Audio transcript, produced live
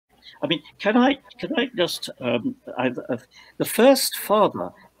I mean, can I just the first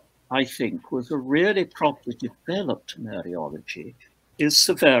father, I think, was a really properly developed Mariology, is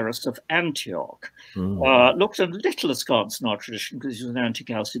Severus of Antioch. Looked a little askance in our tradition because he was an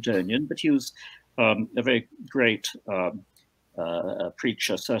anti-Chalcedonian, but he was a very great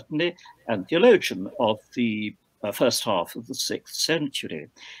preacher, certainly, and theologian of the first half of the 6th century.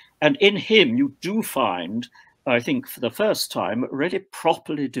 And in him, you do find, I think, for the first time, really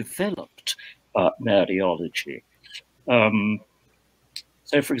properly developed Mariology.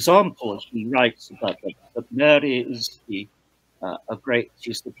 So, for example, he writes about that Mary is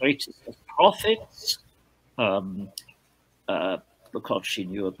she's the greatest of prophets, because she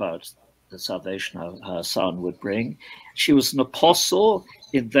knew about the salvation her son would bring. She was an apostle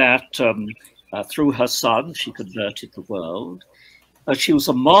in that through her son she converted the world. She was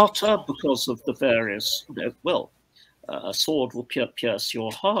a martyr because of the various, a sword will pierce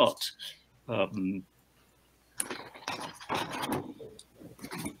your heart. And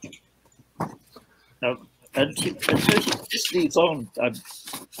so this leads on. I'm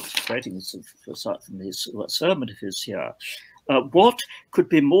writing from his sermon of his here. What could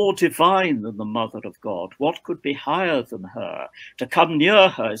be more divine than the Mother of God? What could be higher than her? To come near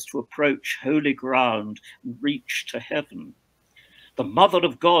her is to approach holy ground and reach to heaven. The Mother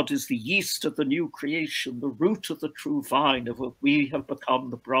of God is the yeast of the new creation, the root of the true vine, of which we have become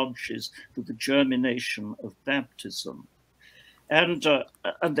the branches through the germination of baptism. And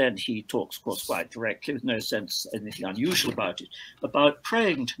then he talks, of course, quite directly, with no sense anything unusual about it, about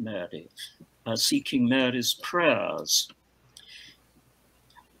praying to Mary, seeking Mary's prayers.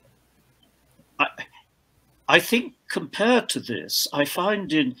 I think compared to this, I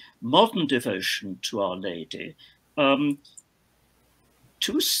find in modern devotion to Our Lady,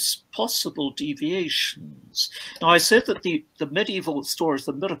 two possible deviations. Now, I said that the medieval stories,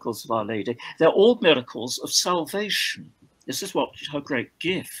 the miracles of Our Lady, they're all miracles of salvation. This is what her great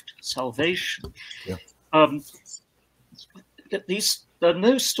gift, salvation. Yeah. There are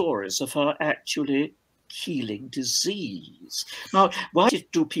no stories of her actually healing disease. Now, why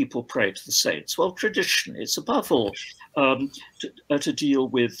do people pray to the saints? Well, traditionally, it's above all to deal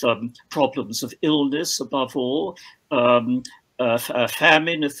with problems of illness, above all, famine,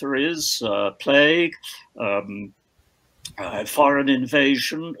 if there is, plague, foreign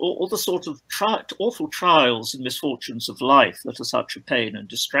invasion, all the sort of awful trials and misfortunes of life that are such a pain and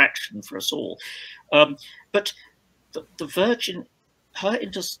distraction for us all. But the Virgin, her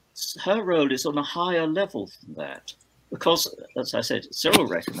role is on a higher level than that, because, as I said, Cyril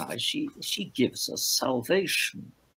recognized, she gives us salvation.